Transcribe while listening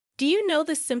Do you know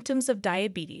the symptoms of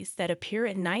diabetes that appear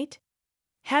at night?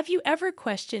 Have you ever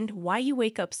questioned why you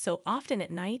wake up so often at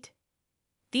night?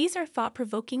 These are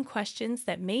thought-provoking questions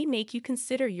that may make you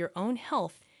consider your own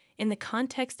health in the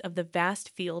context of the vast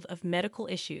field of medical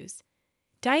issues.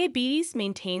 Diabetes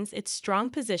maintains its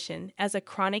strong position as a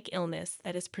chronic illness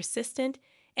that is persistent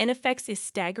and affects a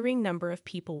staggering number of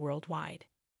people worldwide.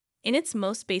 In its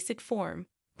most basic form,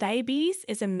 diabetes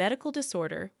is a medical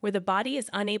disorder where the body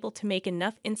is unable to make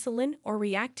enough insulin or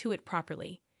react to it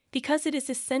properly. Because it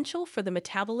is essential for the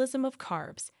metabolism of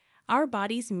carbs, our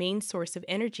body's main source of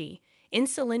energy,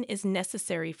 insulin is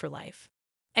necessary for life.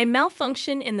 A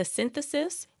malfunction in the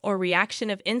synthesis or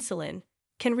reaction of insulin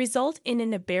can result in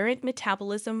an aberrant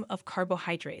metabolism of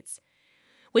carbohydrates,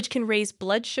 which can raise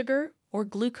blood sugar or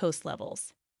glucose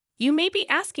levels. You may be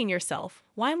asking yourself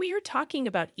why we are talking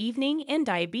about evening and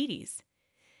diabetes.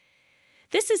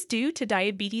 This is due to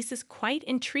diabetes' quite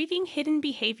intriguing hidden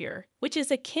behavior, which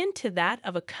is akin to that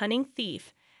of a cunning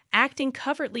thief acting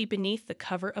covertly beneath the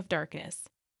cover of darkness.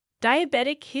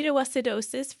 Diabetic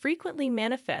ketoacidosis frequently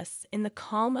manifests in the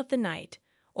calm of the night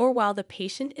or while the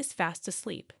patient is fast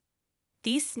asleep.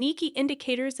 These sneaky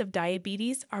indicators of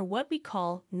diabetes are what we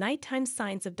call nighttime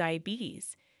signs of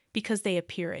diabetes because they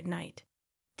appear at night.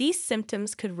 These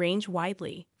symptoms could range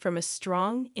widely from a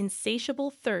strong, insatiable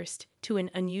thirst to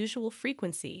an unusual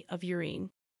frequency of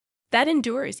urine that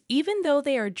endures even though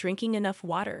they are drinking enough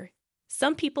water.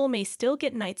 Some people may still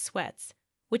get night sweats,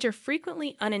 which are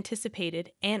frequently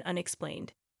unanticipated and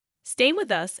unexplained. Stay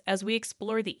with us as we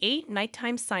explore the 8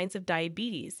 nighttime signs of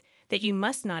diabetes that you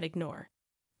must not ignore.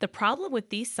 The problem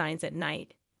with these signs at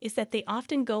night is that they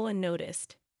often go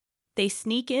unnoticed. They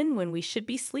sneak in when we should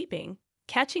be sleeping,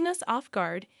 catching us off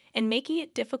guard and making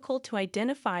it difficult to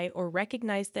identify or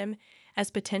recognize them as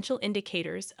potential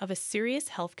indicators of a serious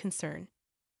health concern.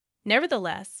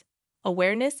 Nevertheless,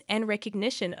 awareness and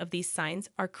recognition of these signs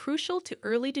are crucial to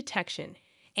early detection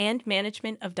and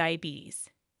management of diabetes.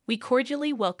 We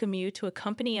cordially welcome you to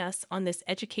accompany us on this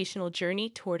educational journey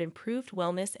toward improved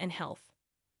wellness and health.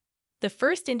 The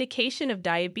first indication of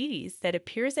diabetes that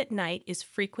appears at night is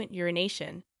frequent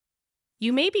urination.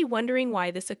 You may be wondering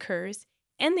why this occurs,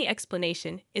 and the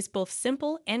explanation is both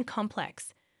simple and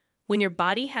complex. When your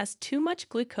body has too much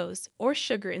glucose or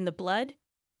sugar in the blood,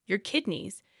 your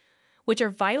kidneys, which are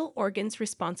vital organs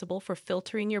responsible for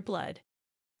filtering your blood,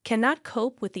 cannot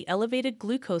cope with the elevated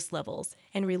glucose levels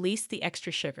and release the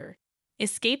extra sugar,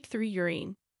 escaped through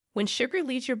urine. When sugar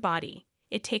leaves your body,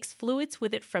 it takes fluids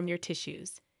with it from your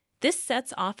tissues. This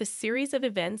sets off a series of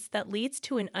events that leads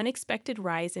to an unexpected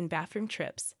rise in bathroom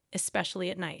trips,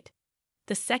 especially at night.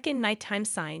 The second nighttime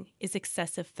sign is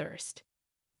excessive thirst.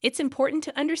 It's important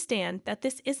to understand that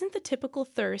this isn't the typical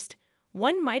thirst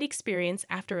one might experience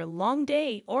after a long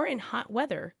day or in hot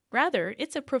weather. Rather,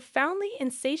 it's a profoundly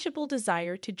insatiable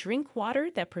desire to drink water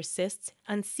that persists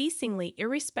unceasingly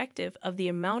irrespective of the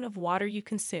amount of water you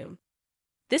consume.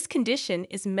 This condition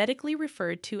is medically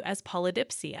referred to as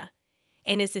polydipsia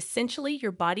and is essentially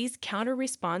your body's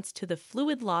counter-response to the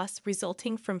fluid loss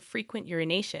resulting from frequent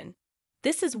urination.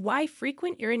 This is why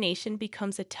frequent urination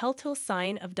becomes a telltale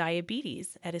sign of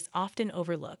diabetes that is often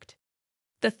overlooked.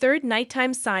 The third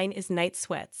nighttime sign is night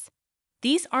sweats.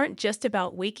 These aren't just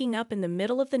about waking up in the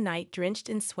middle of the night drenched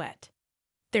in sweat.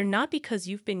 They're not because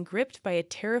you've been gripped by a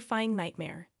terrifying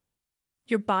nightmare.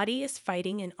 Your body is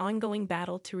fighting an ongoing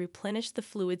battle to replenish the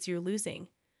fluids you're losing,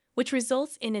 which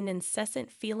results in an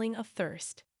incessant feeling of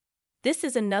thirst. This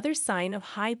is another sign of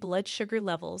high blood sugar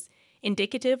levels,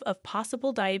 indicative of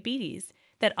possible diabetes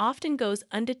that often goes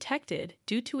undetected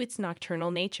due to its nocturnal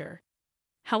nature.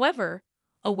 However,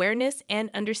 awareness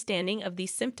and understanding of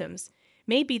these symptoms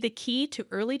may be the key to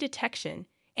early detection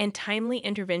and timely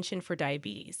intervention for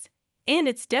diabetes. And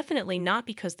it's definitely not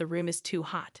because the room is too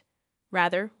hot.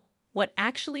 Rather, what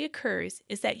actually occurs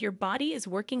is that your body is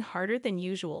working harder than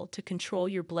usual to control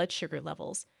your blood sugar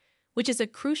levels, which is a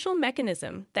crucial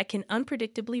mechanism that can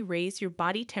unpredictably raise your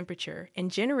body temperature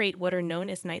and generate what are known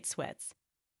as night sweats.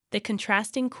 The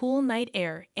contrasting cool night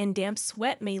air and damp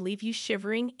sweat may leave you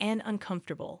shivering and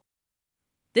uncomfortable.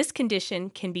 This condition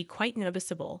can be quite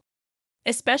noticeable,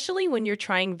 especially when you're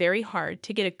trying very hard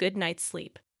to get a good night's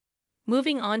sleep.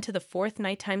 Moving on to the fourth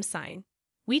nighttime sign,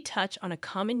 we touch on a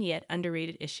common yet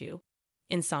underrated issue: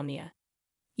 insomnia.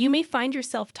 You may find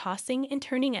yourself tossing and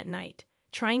turning at night,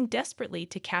 trying desperately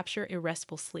to capture a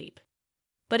restful sleep.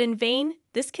 But in vain,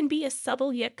 this can be a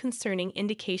subtle yet concerning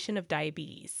indication of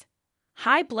diabetes.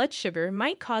 High blood sugar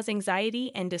might cause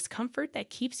anxiety and discomfort that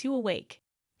keeps you awake.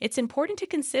 It's important to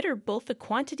consider both the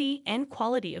quantity and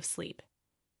quality of sleep.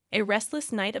 A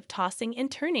restless night of tossing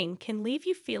and turning can leave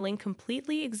you feeling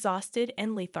completely exhausted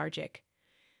and lethargic,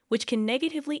 which can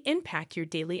negatively impact your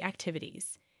daily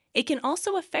activities. It can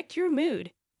also affect your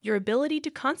mood, your ability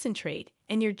to concentrate,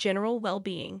 and your general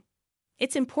well-being.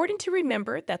 It's important to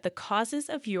remember that the causes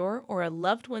of your or a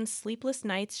loved one's sleepless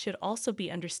nights should also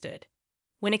be understood.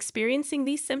 When experiencing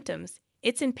these symptoms,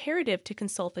 it's imperative to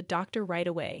consult a doctor right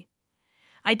away.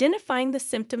 Identifying the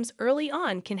symptoms early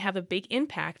on can have a big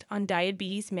impact on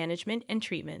diabetes management and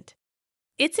treatment.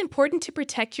 It's important to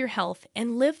protect your health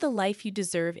and live the life you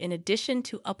deserve in addition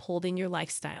to upholding your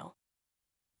lifestyle.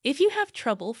 If you have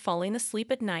trouble falling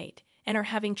asleep at night and are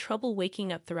having trouble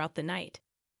waking up throughout the night,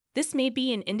 this may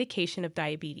be an indication of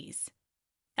diabetes.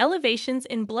 Elevations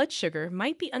in blood sugar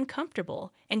might be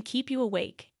uncomfortable and keep you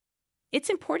awake. It's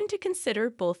important to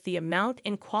consider both the amount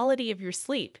and quality of your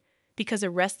sleep, because a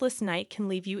restless night can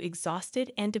leave you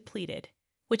exhausted and depleted,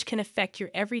 which can affect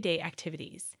your everyday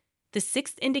activities. The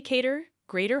sixth indicator,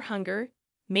 greater hunger,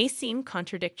 may seem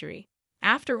contradictory.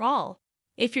 After all,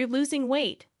 if you're losing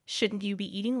weight, shouldn't you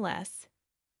be eating less?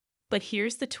 But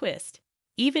here's the twist.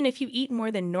 Even if you eat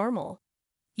more than normal,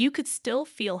 you could still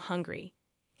feel hungry,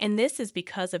 and this is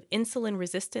because of insulin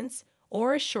resistance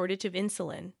or a shortage of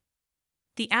insulin.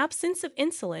 The absence of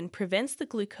insulin prevents the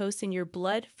glucose in your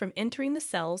blood from entering the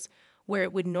cells where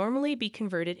it would normally be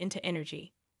converted into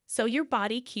energy. So your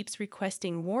body keeps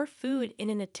requesting more food in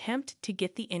an attempt to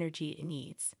get the energy it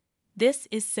needs. This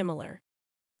is similar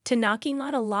to knocking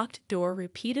on a locked door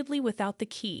repeatedly without the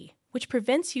key, which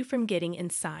prevents you from getting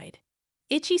inside.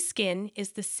 Itchy skin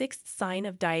is the sixth sign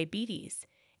of diabetes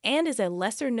and is a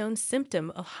lesser-known symptom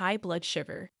of high blood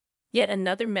sugar. Yet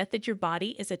another method your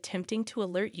body is attempting to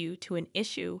alert you to an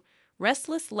issue,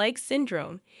 restless leg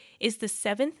syndrome, is the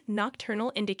seventh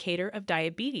nocturnal indicator of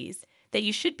diabetes that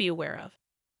you should be aware of.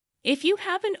 If you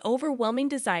have an overwhelming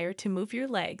desire to move your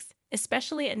legs,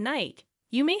 especially at night,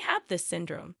 you may have this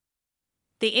syndrome.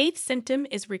 The eighth symptom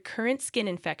is recurrent skin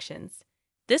infections.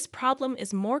 This problem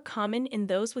is more common in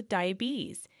those with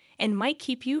diabetes and might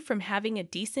keep you from having a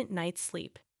decent night's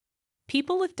sleep.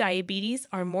 People with diabetes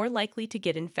are more likely to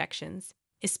get infections,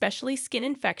 especially skin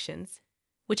infections,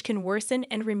 which can worsen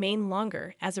and remain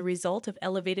longer as a result of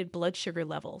elevated blood sugar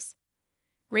levels.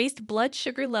 Raised blood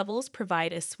sugar levels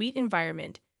provide a sweet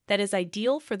environment that is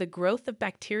ideal for the growth of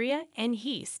bacteria and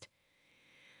yeast,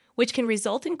 which can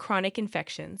result in chronic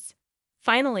infections.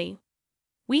 Finally,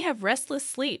 we have restless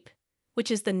sleep,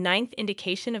 which is the ninth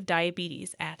indication of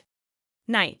diabetes at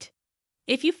night.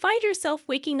 If you find yourself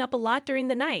waking up a lot during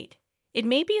the night, it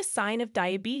may be a sign of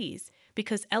diabetes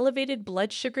because elevated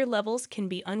blood sugar levels can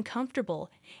be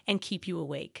uncomfortable and keep you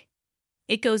awake.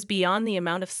 It goes beyond the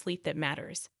amount of sleep that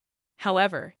matters.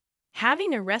 However,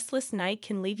 having a restless night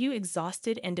can leave you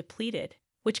exhausted and depleted,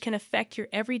 which can affect your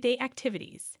everyday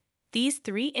activities. These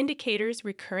three indicators,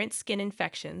 recurrent skin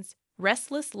infections,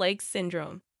 restless leg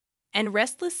syndrome, and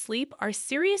restless sleep, are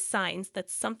serious signs that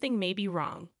something may be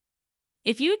wrong.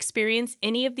 If you experience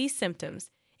any of these symptoms,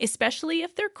 especially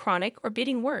if they're chronic or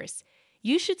getting worse,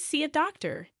 you should see a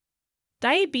doctor.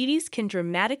 Diabetes can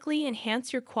dramatically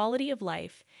enhance your quality of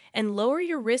life and lower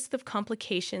your risk of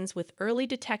complications with early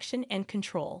detection and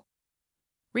control.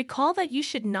 Recall that you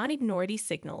should not ignore these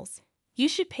signals. You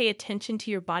should pay attention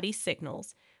to your body's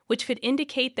signals, which could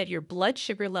indicate that your blood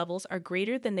sugar levels are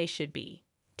greater than they should be.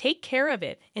 Take care of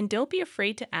it and don't be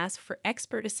afraid to ask for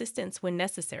expert assistance when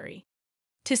necessary.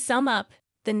 To sum up,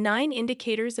 the 9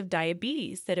 indicators of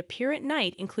diabetes that appear at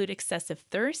night include excessive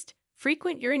thirst,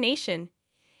 frequent urination,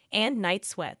 and night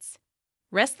sweats,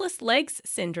 restless legs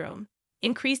syndrome,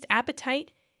 increased appetite,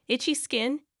 itchy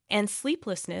skin, and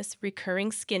sleeplessness,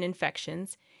 recurring skin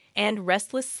infections, and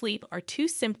restless sleep are 2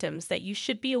 symptoms that you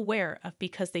should be aware of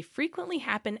because they frequently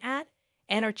happen at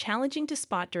and are challenging to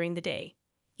spot during the day.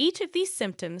 Each of these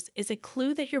symptoms is a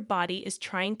clue that your body is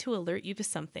trying to alert you to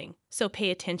something, so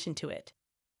pay attention to it.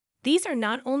 These are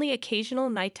not only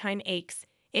occasional nighttime aches.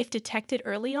 If detected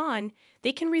early on,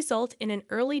 they can result in an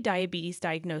early diabetes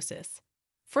diagnosis.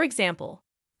 For example,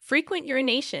 frequent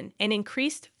urination and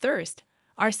increased thirst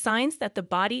are signs that the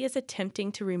body is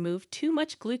attempting to remove too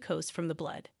much glucose from the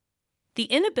blood. The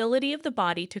inability of the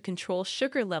body to control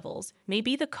sugar levels may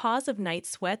be the cause of night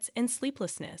sweats and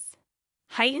sleeplessness.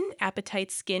 Heightened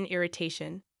appetite, skin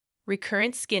irritation,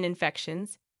 recurrent skin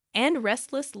infections, and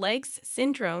restless legs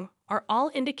syndrome are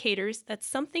all indicators that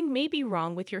something may be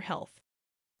wrong with your health.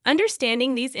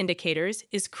 Understanding these indicators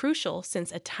is crucial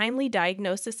since a timely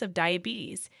diagnosis of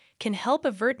diabetes can help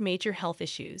avert major health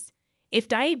issues. If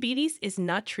diabetes is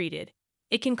not treated,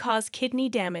 it can cause kidney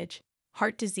damage,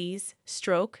 heart disease,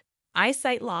 stroke,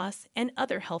 eyesight loss, and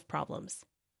other health problems.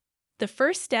 The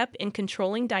first step in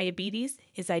controlling diabetes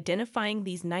is identifying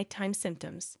these nighttime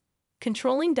symptoms.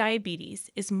 Controlling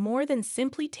diabetes is more than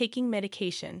simply taking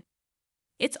medication.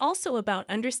 It's also about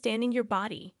understanding your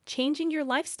body, changing your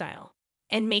lifestyle,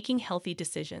 and making healthy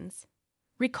decisions.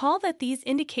 Recall that these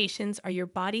indications are your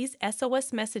body's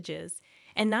SOS messages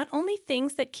and not only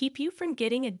things that keep you from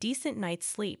getting a decent night's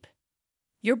sleep.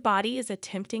 Your body is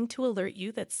attempting to alert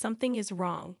you that something is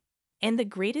wrong, and the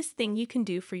greatest thing you can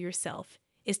do for yourself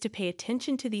is to pay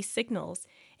attention to these signals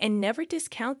and never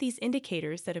discount these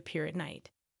indicators that appear at night.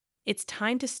 It's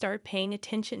time to start paying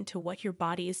attention to what your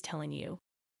body is telling you.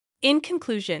 In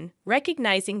conclusion,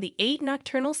 recognizing the 8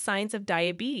 nocturnal signs of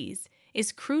diabetes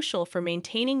is crucial for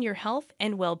maintaining your health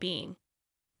and well-being.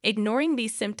 Ignoring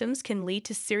these symptoms can lead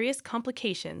to serious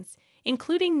complications,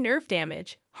 including nerve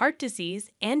damage, heart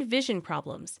disease, and vision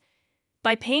problems.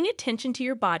 By paying attention to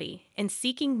your body and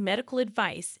seeking medical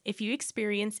advice if you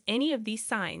experience any of these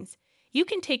signs, you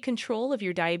can take control of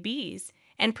your diabetes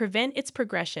and prevent its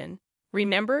progression.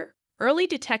 Remember, early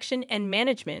detection and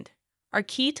management are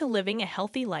key to living a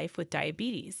healthy life with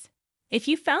diabetes. If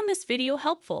you found this video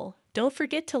helpful, don't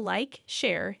forget to like,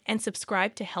 share, and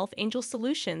subscribe to Health Angel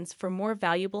Solutions for more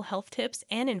valuable health tips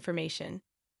and information.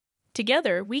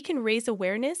 Together, we can raise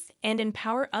awareness and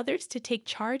empower others to take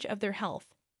charge of their health.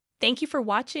 Thank you for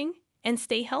watching, and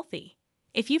stay healthy.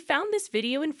 If you found this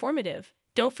video informative,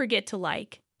 don't forget to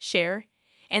like, share,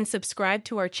 and subscribe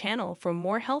to our channel for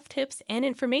more health tips and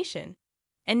information.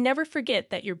 And never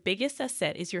forget that your biggest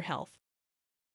asset is your health.